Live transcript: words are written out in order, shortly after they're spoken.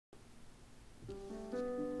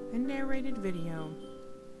narrated video,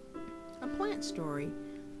 A Plant Story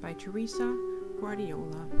by Teresa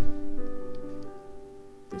Guardiola.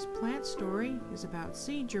 This plant story is about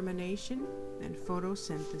seed germination and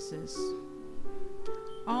photosynthesis.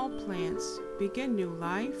 All plants begin new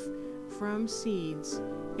life from seeds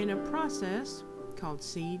in a process called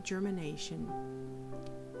seed germination.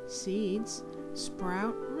 Seeds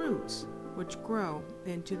sprout roots which grow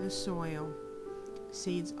into the soil.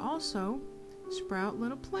 Seeds also sprout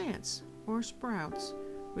little plants or sprouts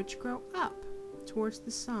which grow up towards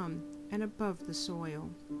the sun and above the soil.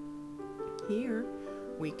 Here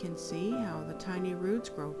we can see how the tiny roots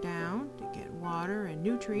grow down to get water and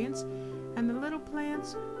nutrients, and the little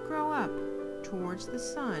plants grow up towards the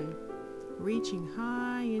sun, reaching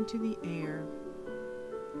high into the air.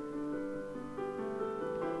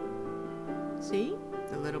 See,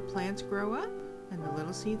 the little plants grow up and the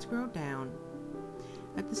little seeds grow down.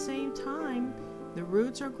 At the same time the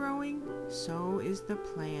roots are growing, so is the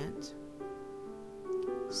plant.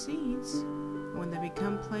 Seeds, when they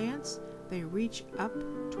become plants, they reach up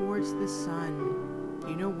towards the sun. Do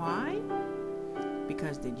you know why?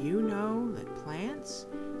 Because did you know that plants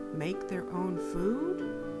make their own food?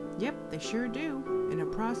 Yep, they sure do, in a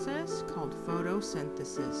process called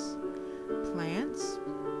photosynthesis. Plants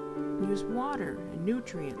use water and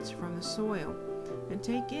nutrients from the soil and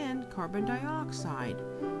take in carbon dioxide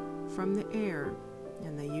from the air,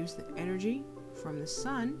 and they use the energy from the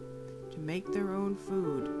sun to make their own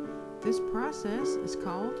food. This process is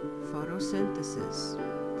called photosynthesis.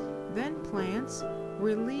 Then plants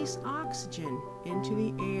release oxygen into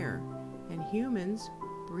the air, and humans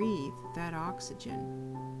breathe that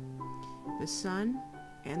oxygen. The sun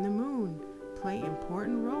and the moon play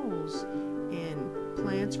important roles in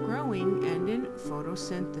plants growing and in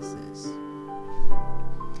photosynthesis.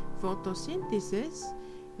 Photosynthesis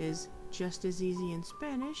is just as easy in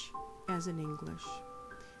Spanish as in English.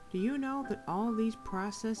 Do you know that all these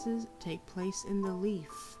processes take place in the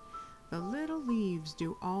leaf? The little leaves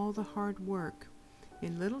do all the hard work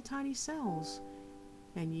in little tiny cells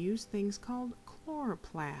and use things called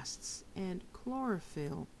chloroplasts and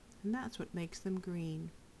chlorophyll, and that's what makes them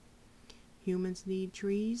green. Humans need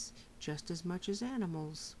trees just as much as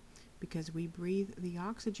animals because we breathe the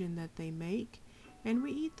oxygen that they make, and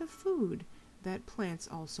we eat the food that plants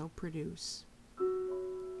also produce.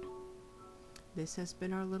 This has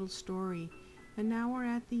been our little story, and now we're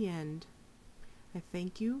at the end. I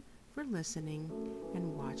thank you for listening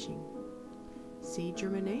and watching. Seed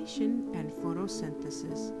Germination and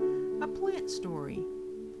Photosynthesis, A Plant Story,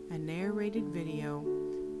 a narrated video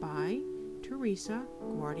by Teresa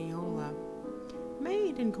Guardiola,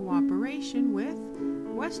 made in cooperation with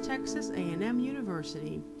West Texas A&M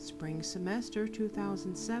University, Spring Semester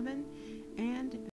 2007, and